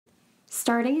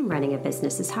Starting and running a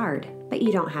business is hard, but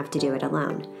you don't have to do it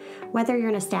alone. Whether you're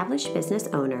an established business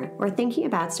owner or thinking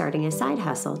about starting a side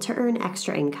hustle to earn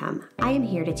extra income, I am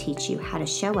here to teach you how to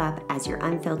show up as your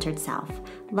unfiltered self,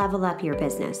 level up your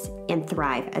business, and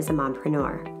thrive as a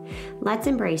mompreneur. Let's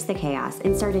embrace the chaos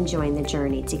and start enjoying the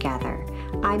journey together.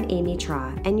 I'm Amy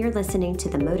Traw, and you're listening to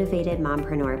the Motivated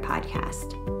Mompreneur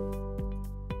Podcast.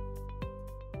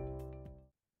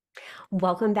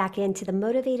 Welcome back into the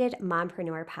Motivated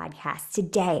Mompreneur Podcast.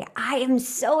 Today, I am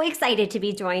so excited to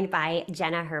be joined by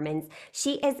Jenna Hermans.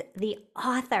 She is the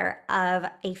author of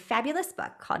a fabulous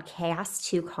book called Chaos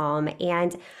to Calm.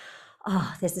 And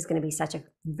this is going to be such a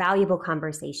valuable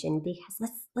conversation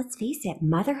because let's face it,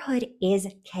 motherhood is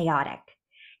chaotic.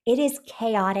 It is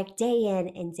chaotic day in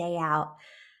and day out.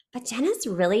 But Jenna's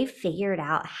really figured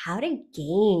out how to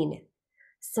gain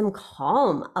some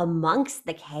calm amongst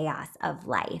the chaos of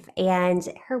life. And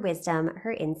her wisdom,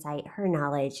 her insight, her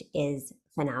knowledge is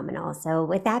phenomenal. So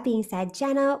with that being said,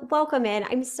 Jenna, welcome in.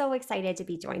 I'm so excited to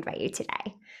be joined by you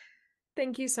today.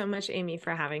 Thank you so much, Amy,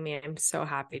 for having me. I'm so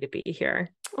happy to be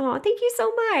here. Oh, thank you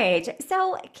so much.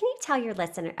 So can you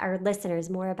tell our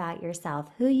listeners more about yourself,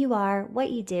 who you are,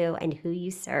 what you do, and who you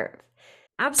serve?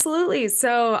 Absolutely.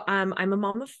 So I'm a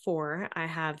mom of four. I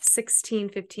have 16,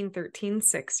 15, 13,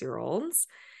 6-year-olds.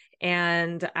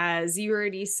 And as you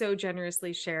already so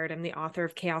generously shared, I'm the author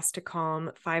of Chaos to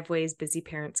Calm, 5 Ways Busy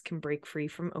Parents Can Break Free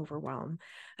from Overwhelm.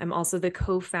 I'm also the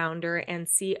co-founder and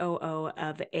COO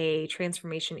of a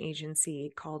transformation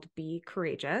agency called Be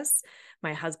Courageous.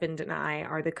 My husband and I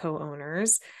are the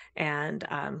co-owners and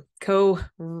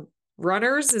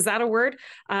co-runners. Is that a word?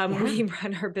 Yeah. We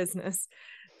run our business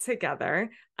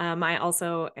together. I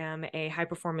also am a high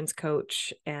performance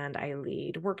coach and I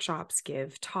lead workshops,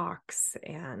 give talks,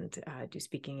 and do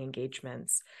speaking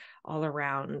engagements all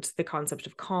around the concept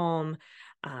of calm,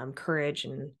 courage,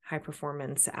 and high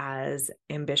performance as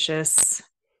ambitious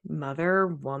mother,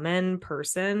 woman,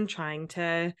 person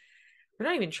we're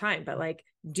not even trying, but like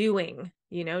doing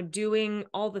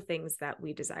all the things that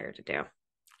we desire to do.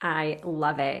 I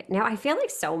love it. Now, I feel like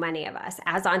so many of us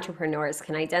as entrepreneurs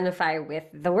can identify with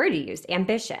the word you used,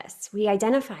 ambitious. We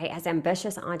identify as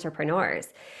ambitious entrepreneurs,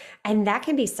 and that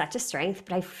can be such a strength,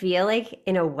 but I feel like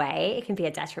in a way it can be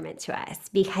a detriment to us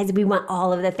because we want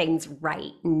all of the things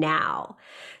right now.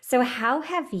 So how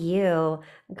have you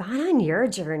gone on your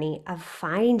journey of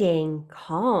finding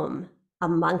calm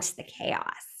amongst the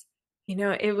chaos?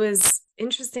 It was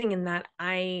interesting in that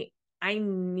I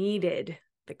needed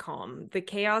the calm. The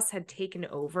chaos had taken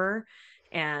over,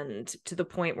 and to the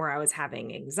point where I was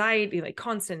having anxiety, like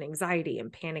constant anxiety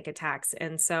and panic attacks.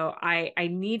 And so I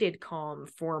needed calm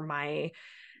for my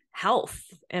health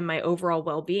and my overall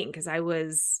well-being, because I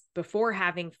was, before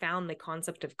having found the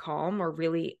concept of calm or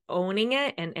really owning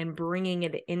it and bringing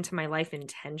it into my life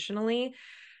intentionally,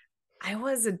 I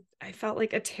felt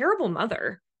like a terrible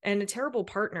mother and a terrible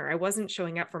partner. I wasn't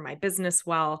showing up for my business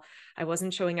well. I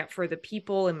wasn't showing up for the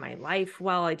people in my life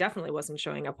well. I definitely wasn't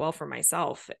showing up well for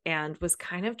myself, and was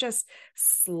kind of just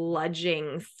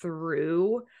sludging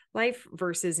through life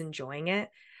versus enjoying it.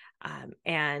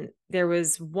 And there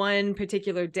was one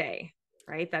particular day,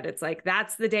 right, that it's like,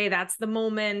 that's the day, that's the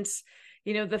moment,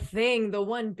 the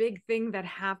one big thing that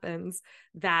happens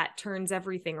that turns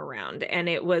everything around. And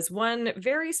it was one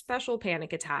very special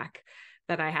panic attack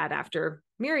that I had after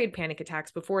myriad panic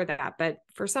attacks before that. But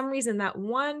for some reason, that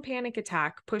one panic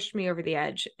attack pushed me over the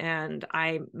edge, and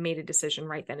I made a decision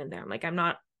right then and there. I'm like, I'm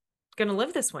not going to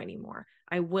live this way anymore.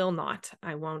 I will not.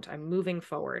 I won't. I'm moving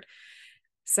forward.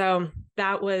 So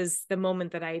that was the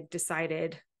moment that I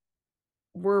decided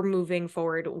we're moving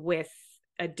forward with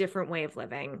a different way of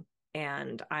living.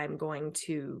 And I'm going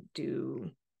to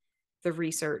do the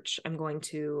research. I'm going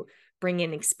to bring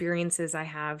in experiences I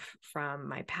have from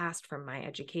my past, from my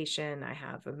education. I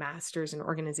have a master's in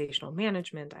organizational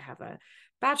management. I have a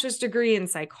bachelor's degree in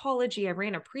psychology. I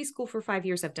ran a preschool for 5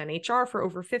 years. I've done HR for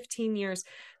over 15 years.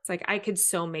 It's like, I could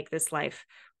so make this life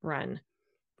run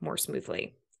more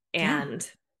smoothly. And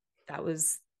that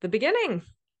was the beginning.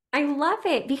 I love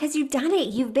it because you've done it.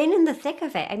 You've been in the thick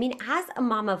of it. I mean, as a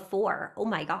mom of 4, oh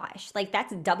my gosh, like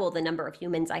that's double the number of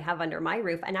humans I have under my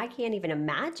roof, and I can't even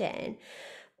imagine.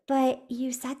 But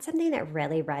you said something that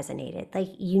really resonated. Like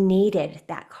you needed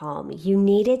that calm. You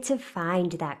needed to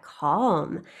find that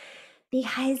calm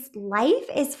because life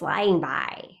is flying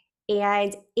by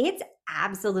and it's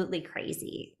absolutely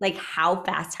crazy. Like how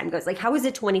fast time goes. Like how is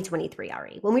it 2023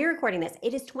 already? When we're recording this,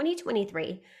 it is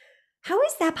 2023. How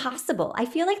is that possible? I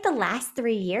feel like the last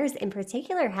 3 years in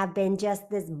particular have been just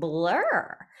this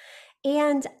blur.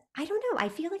 And I don't know, I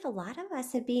feel like a lot of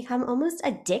us have become almost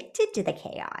addicted to the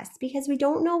chaos because we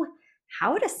don't know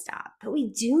how to stop, but we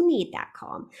do need that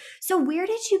calm. So, where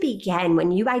did you begin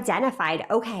when you identified,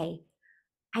 okay,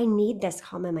 I need this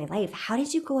calm in my life? How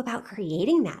did you go about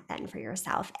creating that then for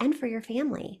yourself and for your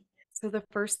family? So the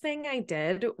first thing I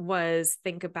did was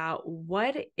think about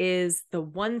what is the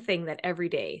one thing that every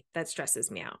day that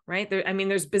stresses me out, right? I mean,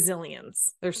 there's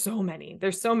bazillions. There's so many.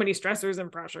 There's so many stressors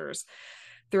and pressures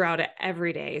throughout it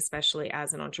every day, especially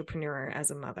as an entrepreneur,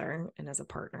 as a mother, and as a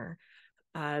partner.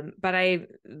 But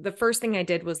the first thing I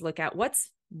did was look at what's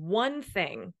one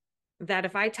thing that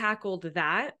if I tackled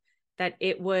that, that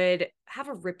it would have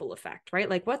a ripple effect, right?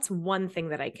 Like, what's one thing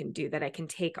that I can do that I can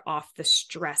take off the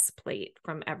stress plate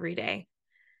from every day?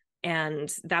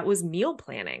 And that was meal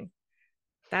planning.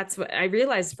 That's what I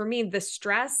realized for me, the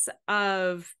stress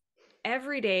of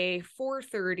every day,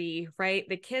 4:30, right?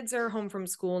 The kids are home from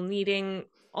school needing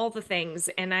all the things.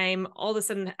 And I'm all of a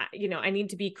sudden, I need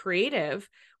to be creative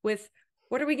with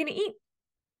what are we going to eat?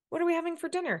 What are we having for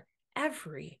dinner?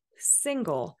 Every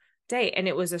single day. And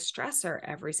it was a stressor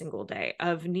every single day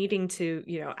of needing to,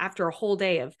 after a whole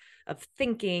day of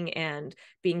thinking and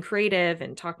being creative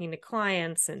and talking to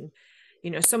clients and,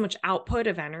 so much output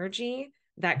of energy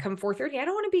that come 4:30. I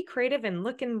don't want to be creative and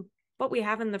looking what we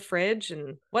have in the fridge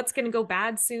and what's going to go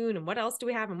bad soon and what else do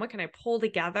we have and what can I pull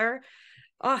together.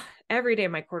 Oh, every day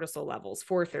my cortisol levels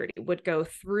 4:30 would go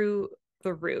through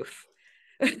the roof.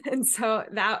 And so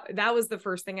that was the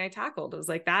first thing I tackled. It was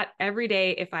like that every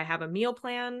day. If I have a meal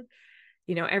plan,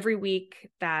 every week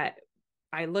that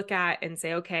I look at and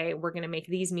say, okay, we're going to make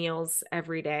these meals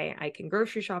every day. I can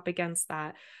grocery shop against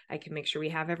that. I can make sure we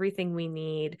have everything we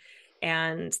need.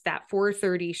 And that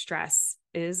 4:30 stress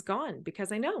is gone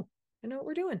because I know what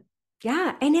we're doing.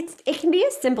 Yeah, and it can be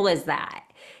as simple as that.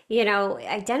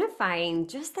 Identifying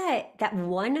just that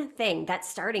one thing, that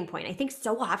starting point. I think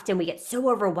so often we get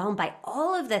so overwhelmed by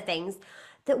all of the things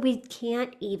that we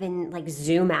can't even like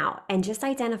zoom out and just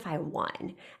identify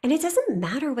one. And it doesn't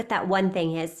matter what that one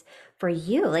thing is for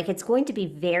you. Like it's going to be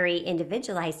very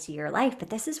individualized to your life,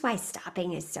 but this is why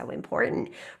stopping is so important.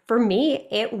 For me,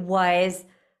 it was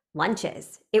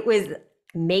lunches. It was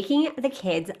making the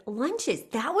kids lunches.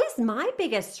 That was my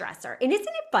biggest stressor. And isn't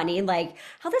it funny, like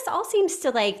how this all seems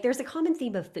to like there's a common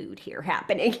theme of food here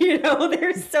happening,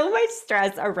 there's so much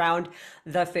stress around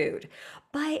the food.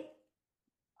 But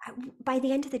by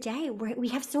the end of the day, we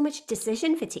have so much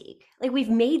decision fatigue. Like we've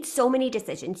made so many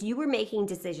decisions. You were making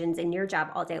decisions in your job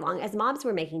all day long. As moms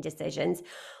were making decisions,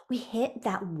 we hit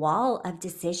that wall of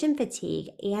decision fatigue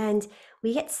and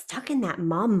we get stuck in that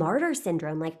mom martyr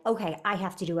syndrome. Like, okay, I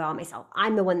have to do it all myself.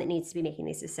 I'm the one that needs to be making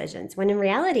these decisions. When in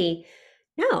reality,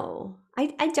 no,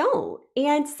 I don't.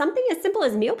 And something as simple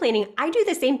as meal planning, I do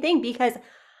the same thing because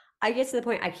I get to the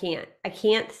point I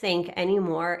can't think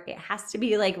anymore. It has to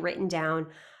be like written down.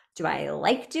 Do I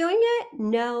like doing it?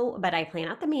 No, but I plan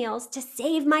out the meals to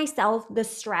save myself the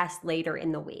stress later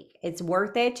in the week. It's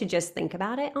worth it to just think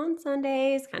about it on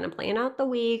Sundays, kind of plan out the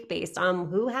week based on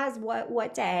who has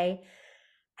what day,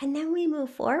 and then we move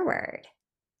forward.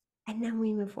 And then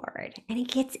we move forward and it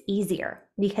gets easier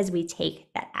because we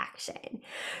take that action.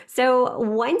 So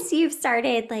once you've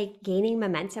started like gaining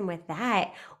momentum with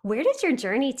that, where did your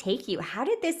journey take you? How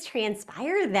did this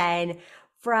transpire then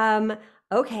from,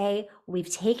 okay,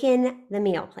 we've taken the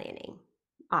meal planning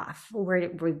off.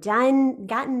 We've gotten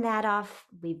that off.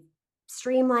 We've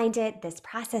streamlined it. This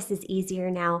process is easier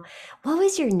now. What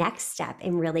was your next step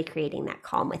in really creating that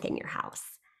calm within your house?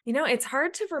 It's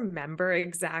hard to remember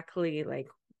exactly like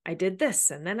I did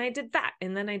this and then I did that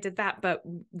and then I did that. But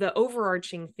the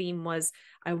overarching theme was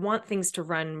I want things to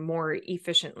run more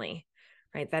efficiently,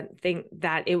 right?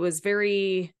 That it was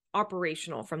very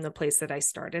operational from the place that I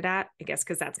started at, I guess,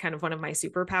 because that's kind of one of my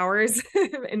superpowers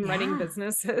in running Yeah.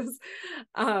 businesses,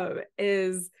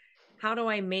 is how do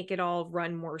I make it all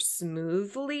run more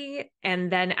smoothly?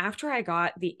 And then after I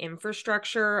got the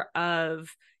infrastructure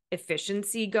of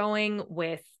efficiency going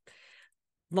with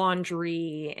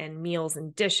laundry and meals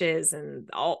and dishes and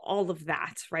all of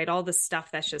that, right? All the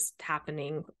stuff that's just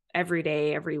happening every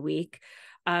day, every week.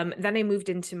 Then I moved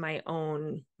into my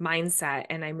own mindset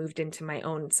and I moved into my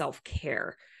own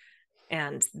self-care.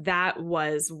 And that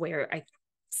was where I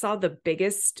saw the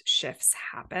biggest shifts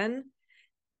happen.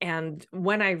 And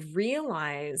when I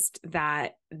realized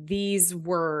that these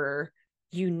were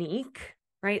unique,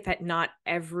 right? That not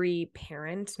every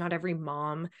parent, not every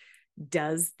mom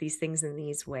does these things in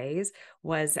these ways,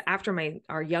 was after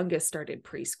our youngest started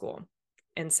preschool.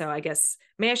 And so I guess,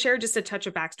 may I share just a touch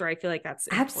of backstory? I feel like that's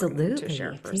important to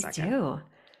share Absolutely. for a Please second. do.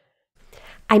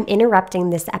 I'm interrupting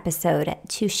this episode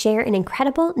to share an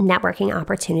incredible networking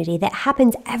opportunity that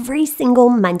happens every single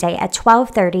Monday at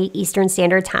 12:30 Eastern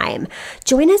Standard Time.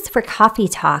 Join us for coffee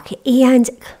talk and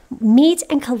meet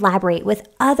and collaborate with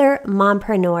other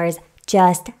mompreneurs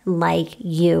just like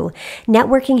you.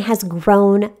 Networking has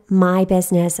grown my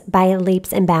business by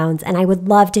leaps and bounds, and I would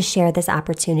love to share this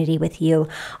opportunity with you.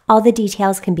 All the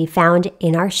details can be found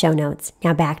in our show notes.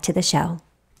 Now back to the show.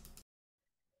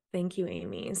 Thank you,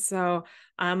 Amy. So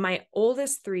my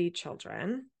oldest three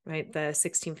children, right, the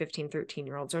 16, 15,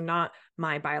 13-year-olds are not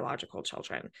my biological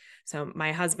children. So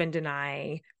my husband and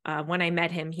I, when I met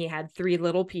him, he had three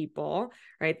little people,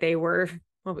 right? They were,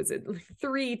 what was it,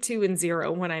 3, 2, and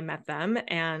 0 when I met them.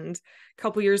 And a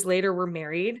couple years later, we're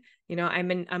married. You know,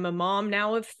 I'm a mom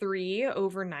now of 3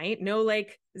 overnight. No,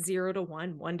 like 0 to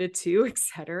 1, 1 to 2,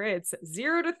 etc. It's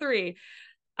 0 to 3.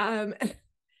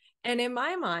 And in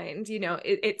my mind, you know,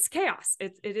 it's chaos.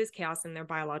 It is chaos, and their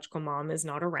biological mom is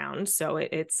not around. So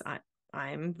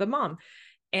I'm the mom.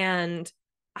 And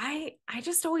I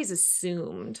just always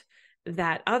assumed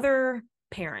that other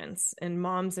parents, and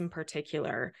moms in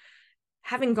particular,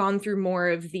 having gone through more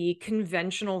of the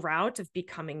conventional route of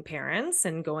becoming parents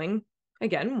and going,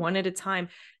 again, one at a time,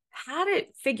 had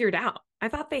it figured out. I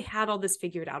thought they had all this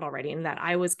figured out already, and that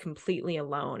I was completely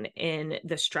alone in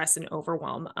the stress and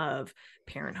overwhelm of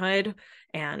parenthood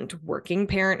and working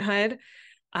parenthood.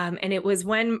 And it was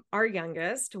when our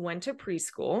youngest went to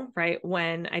preschool, right?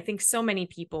 When I think so many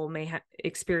people may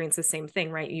experience the same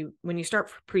thing, right? When you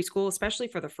start preschool, especially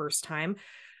for the first time,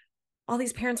 all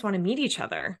these parents want to meet each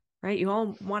other, right? You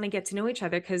all want to get to know each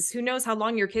other, because who knows how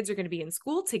long your kids are going to be in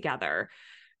school together,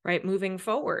 right? Moving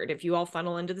forward, if you all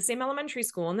funnel into the same elementary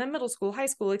school and then middle school, high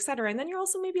school, et cetera. And then you're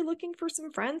also maybe looking for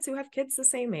some friends who have kids the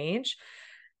same age.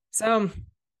 So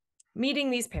meeting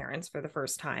these parents for the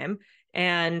first time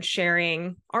and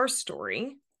sharing our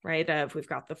story, right? Of we've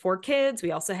got the 4 kids.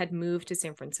 We also had moved to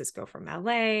San Francisco from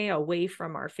LA, away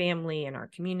from our family and our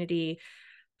community.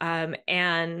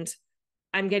 And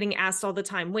I'm getting asked all the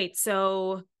time, wait,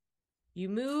 so you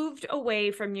moved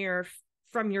away from your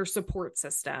support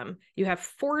system. You have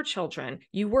 4 children.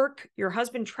 You work, your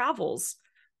husband travels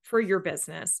for your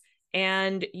business,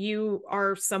 and you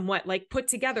are somewhat like put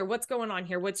together. What's going on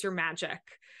here? What's your magic?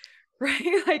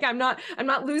 Right? Like I'm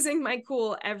not losing my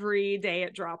cool every day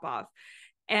at drop off.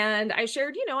 And I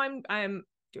shared, you know, I'm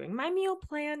doing my meal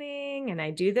planning, and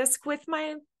I do this with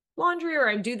my laundry, or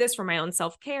I do this for my own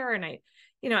self-care. And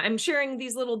I'm sharing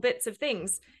these little bits of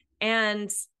things. And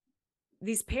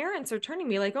these parents are turning to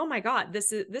me like, oh my God,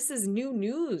 this is new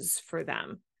news for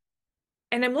them.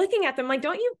 And I'm looking at them like,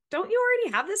 don't you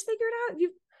already have this figured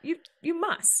out? You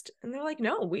must. And they're like,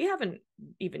 no, we haven't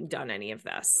even done any of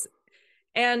this.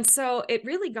 And so it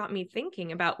really got me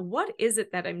thinking about, what is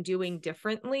it that I'm doing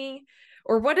differently,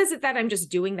 or what is it that I'm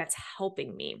just doing that's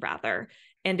helping me, rather?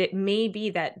 And it may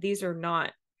be that these are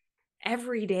not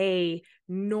everyday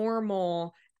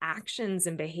normal actions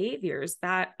and behaviors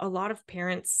that a lot of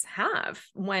parents have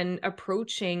when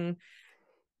approaching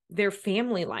their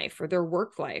family life or their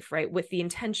work life, right? With the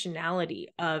intentionality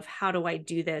of, how do I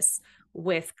do this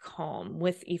with calm,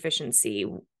 with efficiency,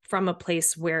 from a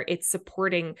place where it's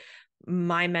supporting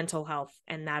my mental health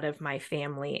and that of my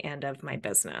family and of my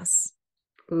business.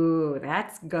 Ooh,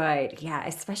 that's good. Yeah,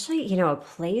 especially, a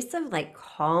place of like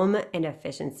calm and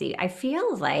efficiency. I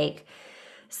feel like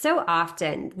so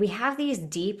often we have these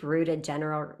deep rooted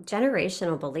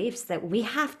generational beliefs that we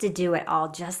have to do it all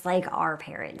just like our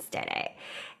parents did it.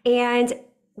 And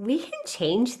we can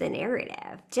change the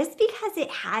narrative. Just because it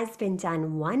has been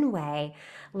done one way,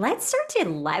 let's start to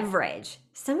leverage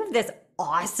some of this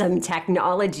awesome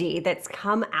technology that's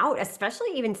come out,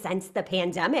 especially even since the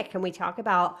pandemic. Can we talk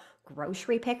about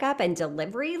grocery pickup and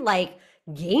delivery? Like,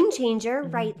 game changer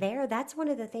right there. That's one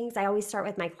of the things I always start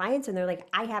with my clients when they're like,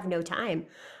 I have no time.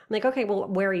 I'm like, okay, well,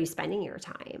 where are you spending your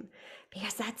time?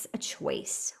 Because that's a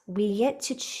choice. We get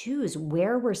to choose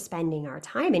where we're spending our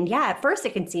time. And yeah, at first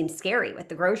it can seem scary with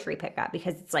the grocery pickup,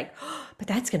 because it's like, oh, but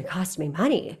that's going to cost me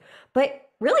money. But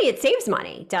really, it saves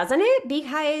money, doesn't it?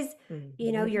 Because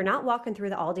you're not walking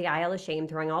through the Aldi aisle of shame,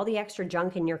 throwing all the extra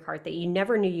junk in your cart that you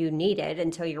never knew you needed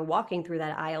until you're walking through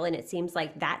that aisle. And it seems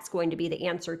like that's going to be the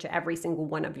answer to every single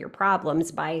one of your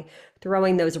problems, by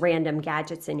throwing those random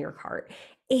gadgets in your cart.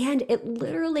 And it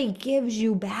literally gives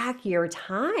you back your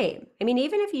time. I mean,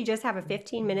 even if you just have a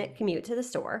 15-minute commute to the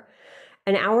store,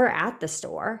 an hour at the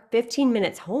store, 15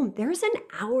 minutes home, there's an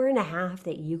hour and a half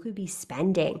that you could be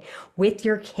spending with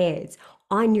your kids,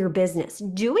 on your business,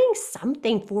 doing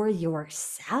something for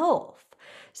yourself.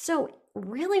 So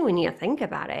really, when you think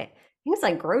about it, Things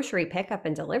like grocery pickup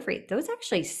and delivery, those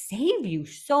actually save you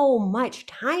so much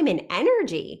time and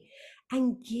energy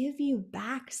and give you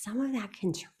back some of that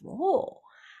control.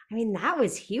 I mean, that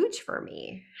was huge for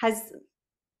me. Has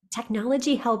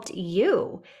technology helped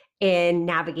you in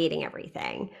navigating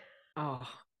everything? Oh,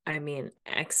 I mean,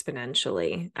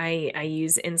 exponentially. I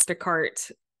use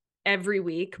Instacart every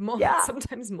week, Yeah.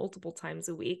 sometimes multiple times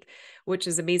a week, which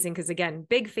is amazing because again,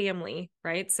 big family,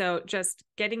 right? So just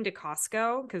getting to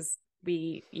Costco because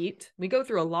we go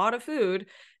through a lot of food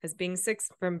as being six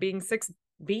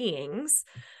beings.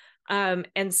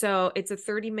 And so it's a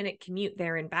 30-minute commute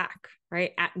there and back,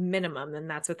 right? At minimum, and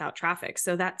that's without traffic.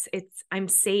 So I'm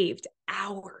saved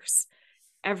hours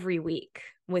every week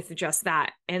with just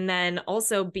that. And then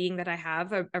also being that I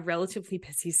have a relatively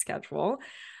busy schedule,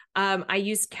 I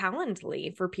use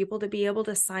Calendly for people to be able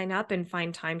to sign up and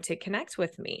find time to connect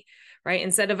with me, right?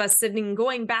 Instead of us sitting,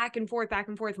 going back and forth, back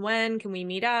and forth. When can we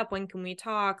meet up? When can we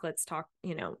talk? Let's talk,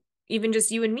 even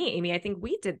just you and me, Amy. I think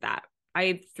we did that.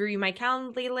 I threw you my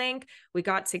Calendly link. We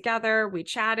got together, we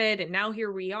chatted, and now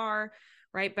here we are,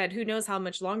 right? But who knows how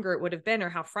much longer it would have been or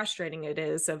how frustrating it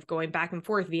is of going back and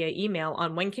forth via email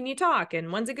on when can you talk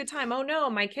and when's a good time. Oh no,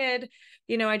 my kid,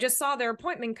 I just saw their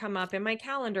appointment come up in my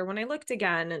calendar when I looked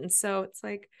again. And so it's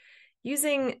like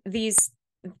using these,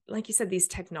 like you said, these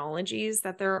technologies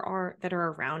that are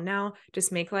around now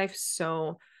just make life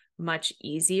so much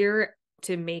easier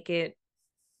to make it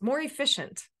more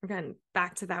efficient. Again,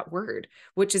 back to that word,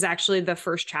 which is actually the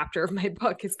first chapter of my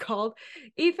book is called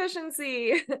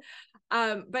efficiency.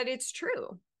 But it's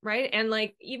true, right? And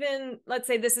like, even let's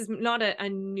say this is not a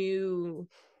new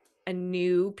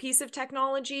piece of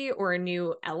technology or a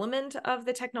new element of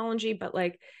the technology, but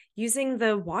like using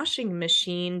the washing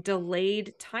machine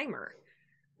delayed timer,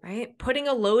 right? Putting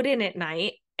a load in at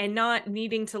night and not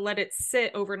needing to let it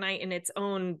sit overnight in its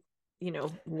own,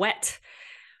 wet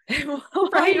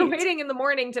while you're Right. waiting in the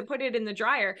morning to put it in the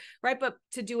dryer, right? But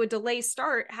to do a delay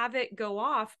start, have it go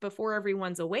off before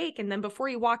everyone's awake, and then before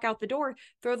you walk out the door,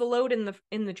 throw the load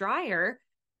in the dryer.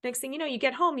 Next thing you know, you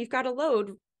get home, you've got a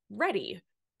load ready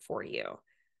for you,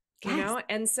 Yes.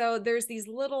 And so there's it's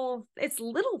little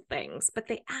things, but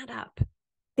they add up.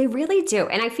 They really do.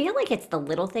 And I feel like it's the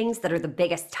little things that are the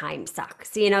biggest time sucks,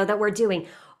 that we're doing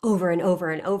over and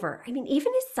over and over. I mean,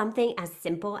 even as something as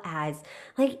simple as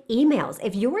like emails,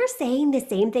 if you're saying the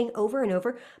same thing over and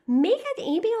over, make an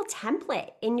email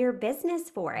template in your business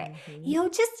for it. Mm-hmm.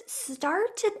 Just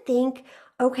start to think,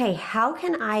 okay, how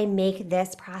can I make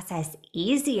this process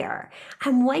easier?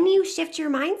 And when you shift your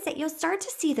mindset, you'll start to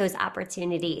see those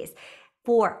opportunities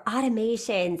for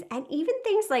automations and even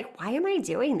things like, why am I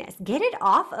doing this? Get it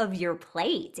off of your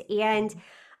plate. And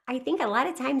I think a lot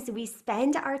of times we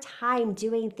spend our time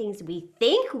doing things we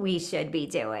think we should be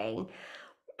doing,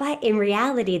 but in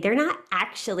reality, they're not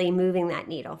actually moving that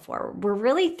needle forward. We're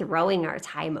really throwing our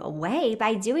time away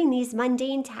by doing these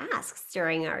mundane tasks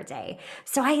during our day.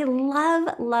 So I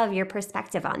love your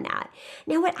perspective on that.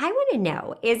 Now, what I want to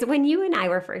know is when you and I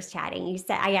were first chatting,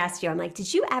 I asked you, I'm like,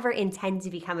 did you ever intend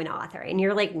to become an author? And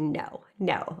you're like, no,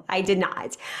 I did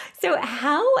not. So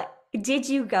how did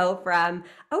you go from,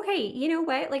 okay, you know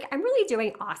what, like I'm really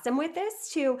doing awesome with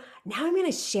this, to now I'm going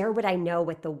to share what I know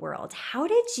with the world? How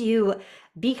did you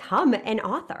become an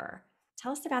author?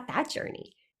 Tell us about that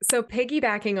journey. So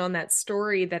piggybacking on that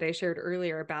story that I shared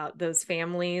earlier about those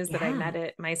families that I Yeah. met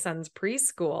at my son's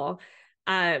preschool,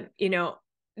 uh, you know,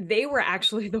 they were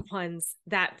actually the ones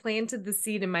that planted the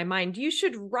seed in my mind. You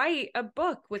should write a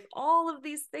book with all of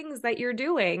these things that you're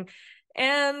doing.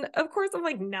 And of course I'm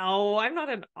like, no, I'm not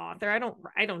an author.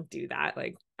 I don't do that.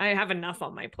 Like I have enough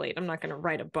on my plate. I'm not going to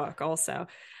write a book also.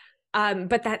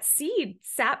 But that seed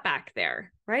sat back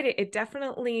there, right? It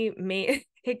definitely made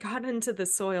it got into the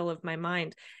soil of my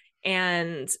mind.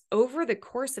 And over the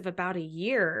course of about a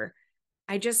year,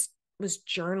 I just was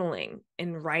journaling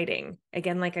and writing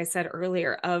again, like I said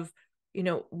earlier, of,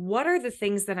 what are the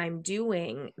things that I'm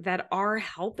doing that are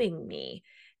helping me?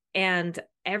 And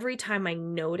every time I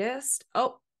noticed,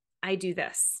 oh, I do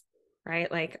this, right?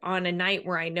 Like on a night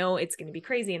where I know it's going to be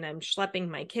crazy and I'm schlepping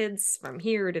my kids from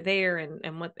here to there and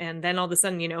then all of a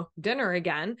sudden, dinner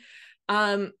again,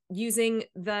 using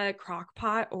the crock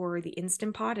pot or the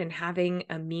instant pot and having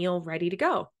a meal ready to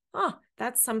go. Oh,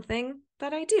 that's something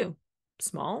that I do,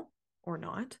 small or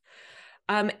not.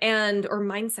 And or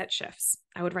mindset shifts.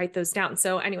 I would write those down.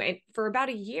 So anyway, for about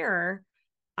a year,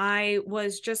 I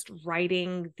was just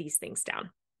writing these things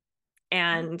down.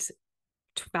 And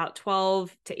about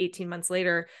 12 to 18 months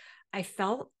later, I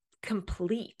felt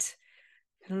complete.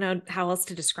 I don't know how else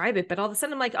to describe it, but all of a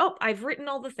sudden I'm like, oh, I've written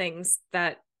all the things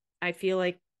that I feel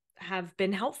like have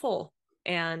been helpful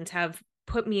and have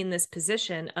put me in this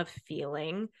position of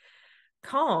feeling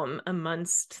calm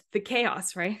amongst the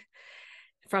chaos, right?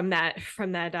 From that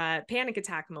panic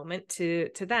attack moment to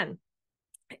then.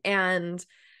 And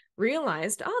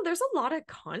realized, oh, there's a lot of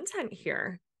content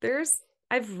here.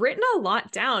 I've written a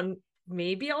lot down.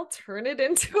 Maybe I'll turn it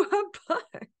into a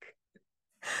book.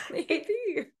 It,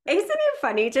 Maybe. isn't it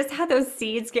funny just how those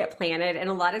seeds get planted? And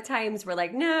a lot of times we're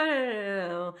like, no, no, no, no,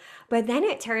 no. But then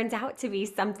it turns out to be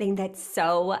something that's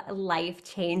so life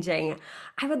changing.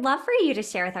 I would love for you to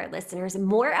share with our listeners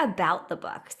more about the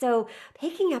book. So,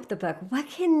 picking up the book, what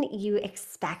can you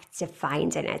expect to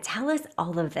find in it? Tell us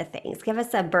all of the things. Give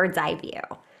us a bird's eye view.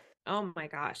 Oh my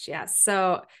gosh, yes.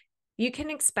 So you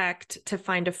can expect to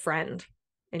find a friend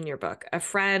in your book, a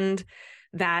friend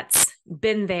that's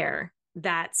been there,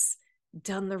 that's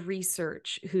done the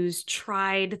research, who's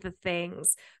tried the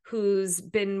things, who's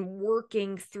been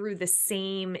working through the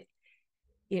same,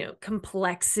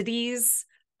 complexities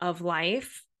of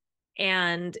life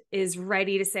and is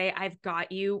ready to say, I've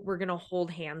got you. We're going to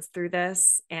hold hands through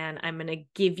this, and I'm going to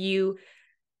give you,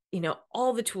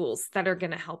 all the tools that are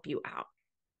going to help you out.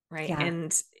 Right. Yeah.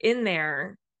 And in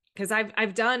there, because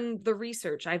I've done the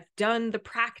research, I've done the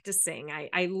practicing,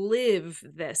 I live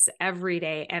this every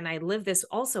day, and I live this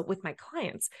also with my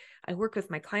clients. I work with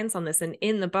my clients on this, and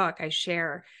in the book I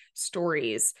share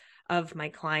stories of my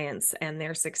clients and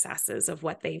their successes of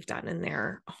what they've done in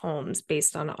their homes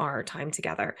based on our time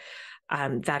together,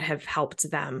 that have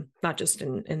helped them not just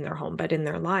in their home but in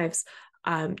their lives,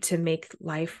 to make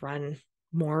life run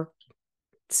more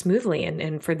smoothly,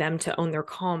 and for them to own their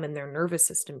calm and their nervous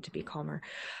system to be calmer.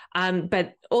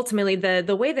 But ultimately,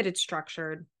 the way that it's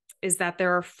structured is that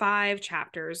there are 5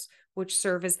 chapters which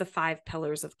serve as the 5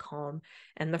 pillars of calm.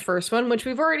 And the first one, which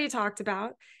we've already talked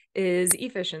about, is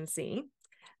efficiency.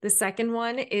 The second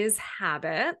one is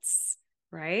habits,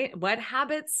 right? What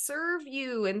habits serve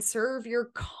you and serve your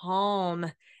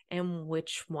calm, and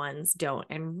which ones don't?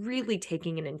 And really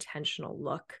taking an intentional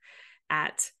look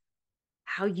at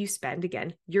how you spend,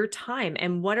 again, your time,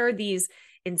 and what are these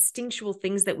instinctual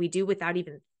things that we do without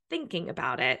even thinking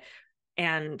about it,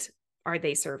 and are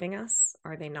they serving us,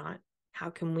 are they not? How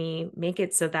can we make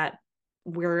it so that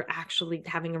we're actually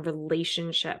having a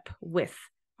relationship with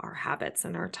our habits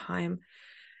and our time?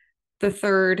 The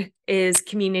third is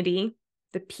community,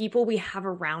 the people we have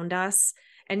around us,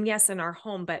 and yes, in our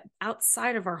home, but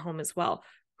outside of our home as well.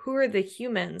 Who are the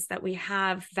humans that we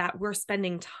have that we're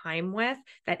spending time with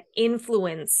that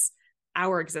influence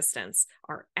our existence,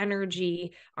 our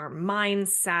energy, our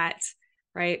mindset,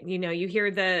 right? You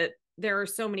hear there are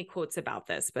so many quotes about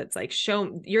this, but it's like,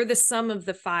 you're the sum of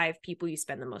the 5 people you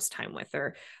spend the most time with.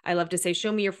 Or I love to say,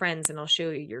 show me your friends and I'll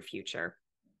show you your future.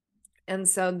 And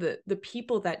so the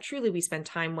people that truly we spend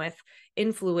time with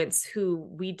influence who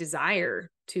we desire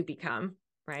to become,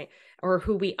 right? Or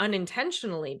who we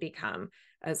unintentionally become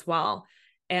as well.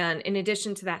 And in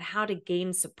addition to that, how to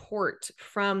gain support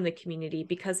from the community,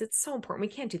 because it's so important.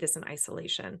 We can't do this in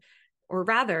isolation, or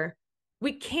rather,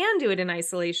 we can do it in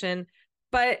isolation,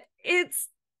 but it's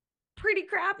pretty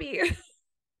crappy.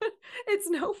 It's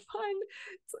no fun.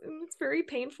 It's very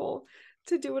painful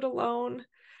to do it alone.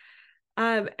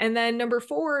 And then number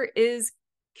 4 is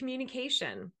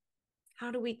communication.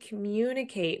 How do we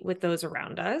communicate with those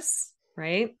around us,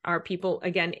 right? Our people,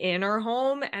 again, in our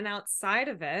home and outside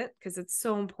of it, because it's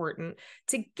so important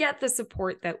to get the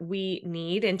support that we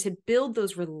need and to build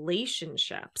those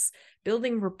relationships,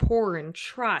 building rapport and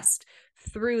trust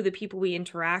through the people we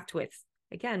interact with,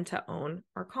 again, to own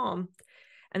our calm.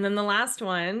 And then the last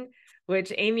one,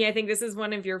 which, Amy, I think this is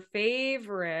one of your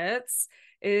favorites,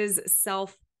 is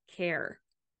self-care.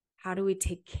 How do we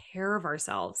take care of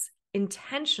ourselves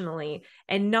intentionally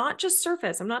and not just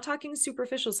surface? I'm not talking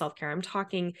superficial self-care. I'm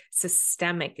talking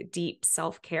systemic, deep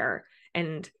self-care.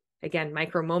 And again,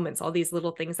 micro moments, all these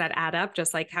little things that add up,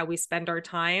 just like how we spend our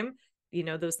time,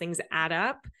 those things add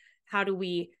up. How do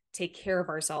we take care of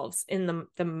ourselves in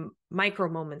the micro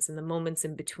moments and the moments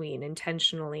in between,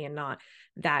 intentionally and not,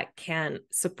 that can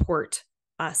support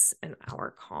us and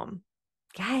our calm?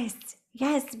 Yes,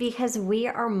 yes, because we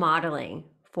are modeling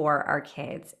for our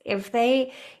kids. If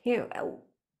they,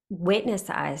 witness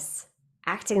us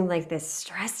acting like this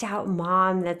stressed out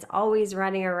mom that's always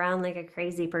running around like a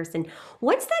crazy person,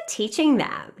 what's that teaching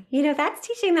them? That's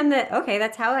teaching them that, okay,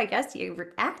 that's how I guess you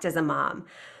act as a mom.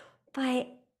 But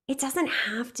it doesn't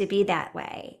have to be that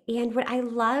way. And what I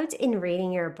loved in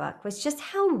reading your book was just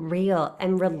how real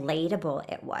and relatable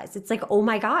it was. It's like, oh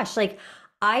my gosh, like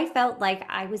I felt like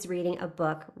I was reading a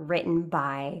book written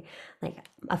by like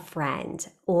a friend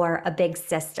or a big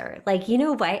sister. Like, you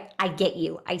know what? I get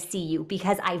you. I see you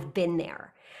because I've been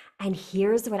there. And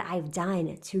here's what I've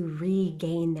done to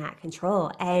regain that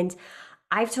control. And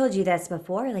I've told you this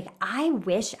before, like I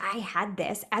wish I had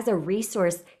this as a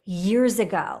resource years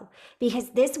ago because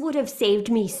this would have saved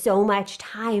me so much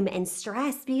time and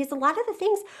stress because a lot of the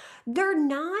things, they're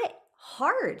not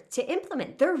hard to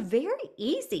implement. They're very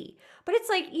easy. But it's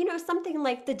like, something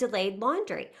like the delayed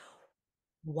laundry.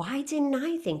 Why didn't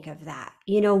I think of that?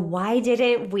 Why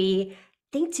didn't we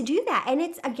think to do that? And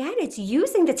it's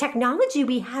using the technology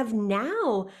we have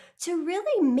now to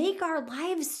really make our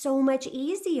lives so much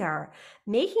easier,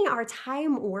 making our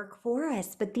time work for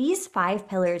us. But these 5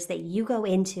 pillars that you go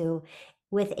into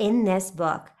within this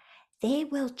book, they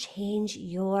will change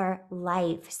your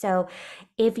life. So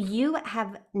if you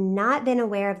have not been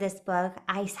aware of this book,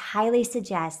 I highly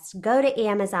suggest go to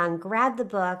Amazon, grab the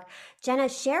book. Jenna,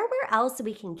 share where else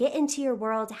we can get into your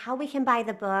world, how we can buy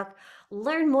the book,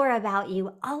 learn more about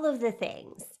you, all of the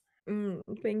things.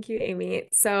 Thank you, Amy.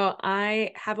 So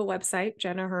I have a website,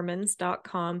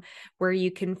 jennahermans.com, where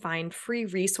you can find free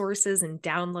resources and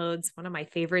downloads. One of my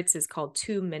favorites is called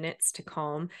 2 Minutes to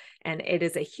Calm, and it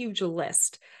is a huge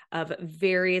list of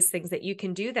various things that you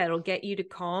can do that'll get you to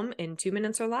calm in 2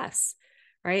 minutes or less.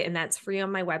 Right. And that's free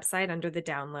on my website under the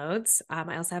downloads.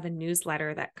 I also have a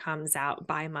newsletter that comes out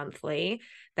bi-monthly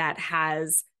that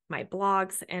has my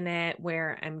blogs in it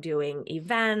where I'm doing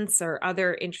events or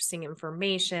other interesting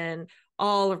information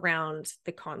all around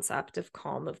the concept of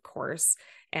calm, of course.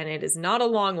 And it is not a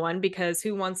long one because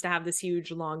who wants to have this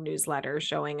huge long newsletter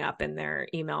showing up in their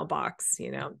email box?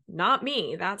 Not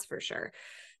me, that's for sure.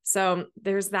 So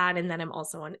there's that. And then I'm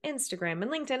also on Instagram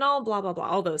and LinkedIn, all blah, blah, blah,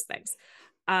 all those things.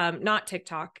 Not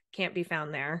TikTok, can't be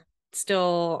found there.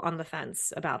 Still on the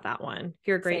fence about that one.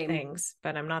 Hear great things,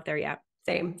 but I'm not there yet.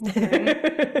 Same. I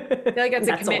feel like that's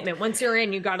a commitment. Once you're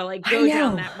in, you got to go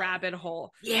down that rabbit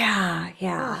hole. Yeah.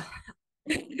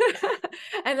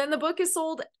 And then the book is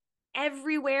sold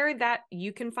everywhere that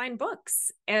you can find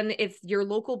books. And if your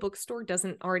local bookstore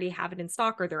doesn't already have it in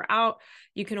stock or they're out,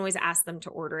 you can always ask them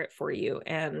to order it for you.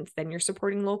 And then you're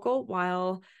supporting local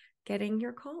while getting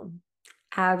your calm.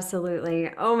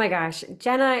 Absolutely. Oh my gosh.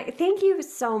 Jenna, thank you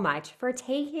so much for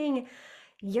taking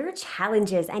your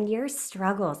challenges and your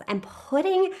struggles and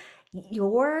putting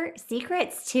your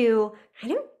secrets to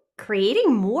kind of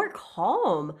creating more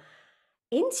calm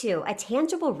into a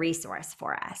tangible resource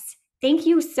for us. Thank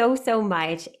you so, so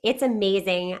much. It's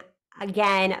amazing.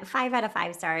 Again, 5 out of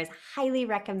 5 stars. Highly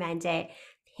recommend it.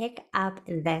 Pick up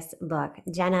this book.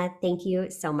 Jenna, thank you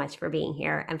so much for being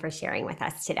here and for sharing with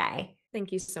us today.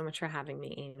 Thank you so much for having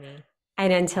me, Amy.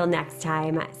 And until next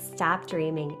time, stop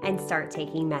dreaming and start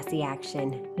taking messy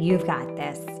action. You've got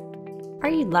this. Are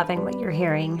you loving what you're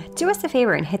hearing? Do us a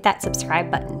favor and hit that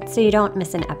subscribe button so you don't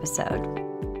miss an episode.